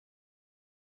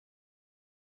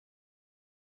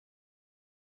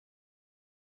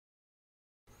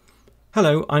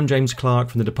Hello, I'm James Clark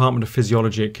from the Department of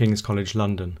Physiology at King's College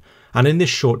London, and in this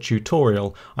short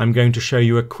tutorial I'm going to show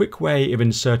you a quick way of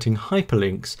inserting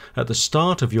hyperlinks at the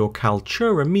start of your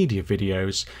Kaltura media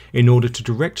videos in order to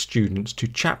direct students to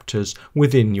chapters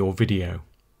within your video.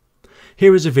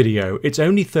 Here is a video. It's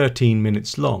only 13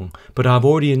 minutes long, but I've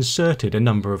already inserted a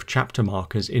number of chapter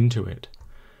markers into it.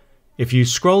 If you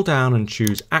scroll down and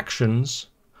choose Actions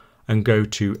and go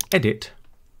to Edit,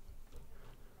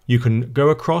 you can go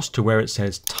across to where it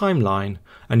says Timeline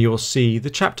and you'll see the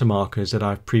chapter markers that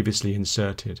I've previously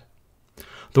inserted.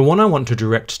 The one I want to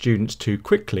direct students to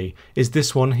quickly is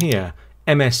this one here,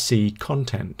 MSc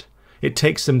Content. It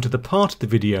takes them to the part of the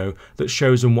video that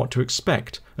shows them what to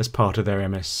expect as part of their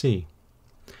MSc.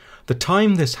 The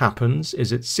time this happens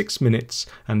is at 6 minutes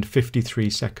and 53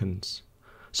 seconds.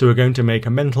 So we're going to make a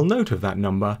mental note of that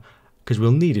number because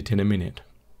we'll need it in a minute.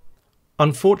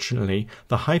 Unfortunately,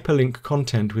 the hyperlink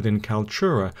content within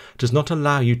Kaltura does not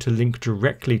allow you to link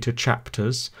directly to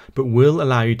chapters, but will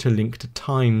allow you to link to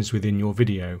times within your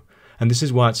video, and this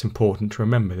is why it's important to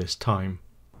remember this time.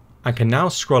 I can now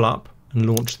scroll up and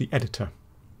launch the editor.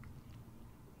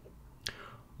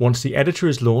 Once the editor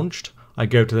is launched, I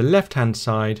go to the left-hand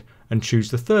side and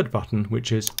choose the third button,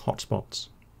 which is Hotspots.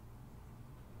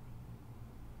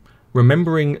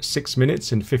 Remembering 6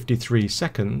 minutes and 53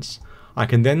 seconds, I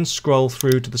can then scroll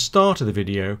through to the start of the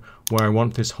video where I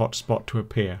want this hotspot to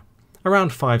appear.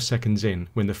 Around 5 seconds in,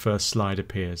 when the first slide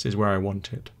appears, is where I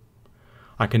want it.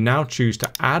 I can now choose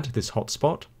to add this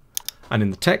hotspot, and in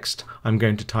the text I'm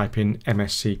going to type in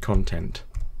MSc Content.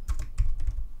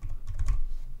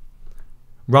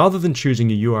 Rather than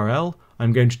choosing a URL,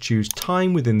 I'm going to choose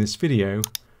time within this video,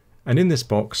 and in this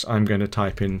box I'm going to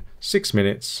type in 6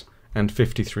 minutes and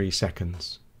 53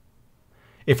 seconds.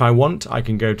 If I want, I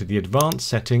can go to the advanced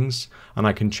settings and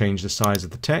I can change the size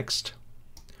of the text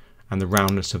and the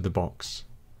roundness of the box.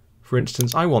 For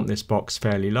instance, I want this box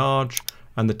fairly large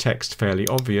and the text fairly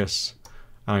obvious,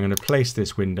 and I'm going to place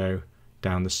this window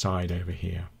down the side over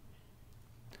here.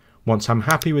 Once I'm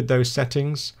happy with those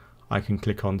settings, I can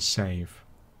click on Save.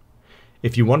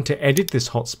 If you want to edit this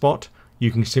hotspot, you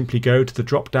can simply go to the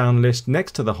drop-down list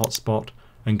next to the hotspot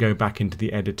and go back into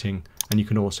the editing, and you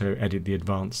can also edit the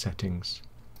advanced settings.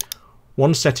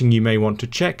 One setting you may want to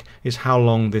check is how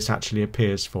long this actually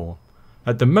appears for.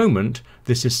 At the moment,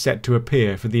 this is set to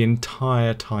appear for the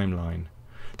entire timeline.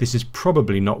 This is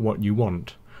probably not what you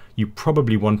want. You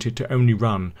probably want it to only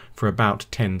run for about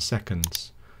 10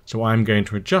 seconds. So I'm going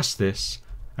to adjust this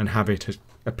and have it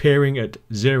appearing at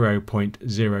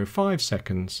 0.05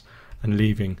 seconds and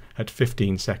leaving at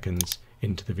 15 seconds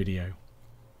into the video.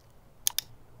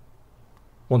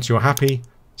 Once you're happy,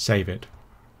 save it.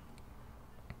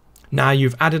 Now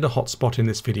you've added a hotspot in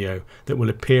this video that will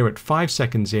appear at 5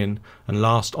 seconds in and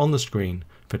last on the screen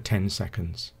for 10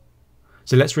 seconds.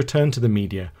 So let's return to the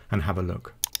media and have a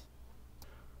look.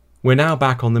 We're now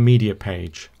back on the media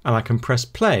page, and I can press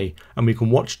play and we can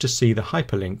watch to see the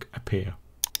hyperlink appear.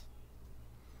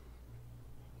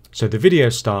 So the video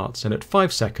starts, and at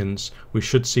 5 seconds we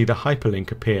should see the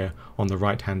hyperlink appear on the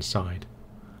right hand side.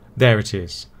 There it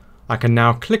is. I can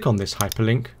now click on this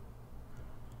hyperlink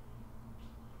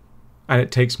and it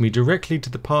takes me directly to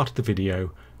the part of the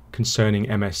video concerning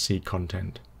MSc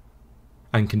Content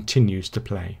and continues to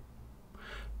play.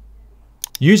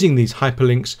 Using these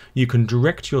hyperlinks, you can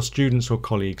direct your students or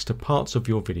colleagues to parts of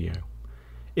your video.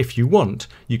 If you want,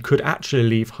 you could actually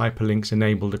leave hyperlinks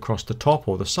enabled across the top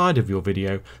or the side of your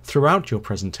video throughout your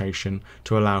presentation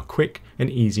to allow quick and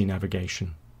easy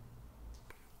navigation.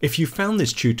 If you found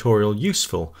this tutorial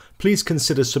useful, please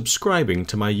consider subscribing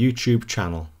to my YouTube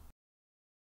channel.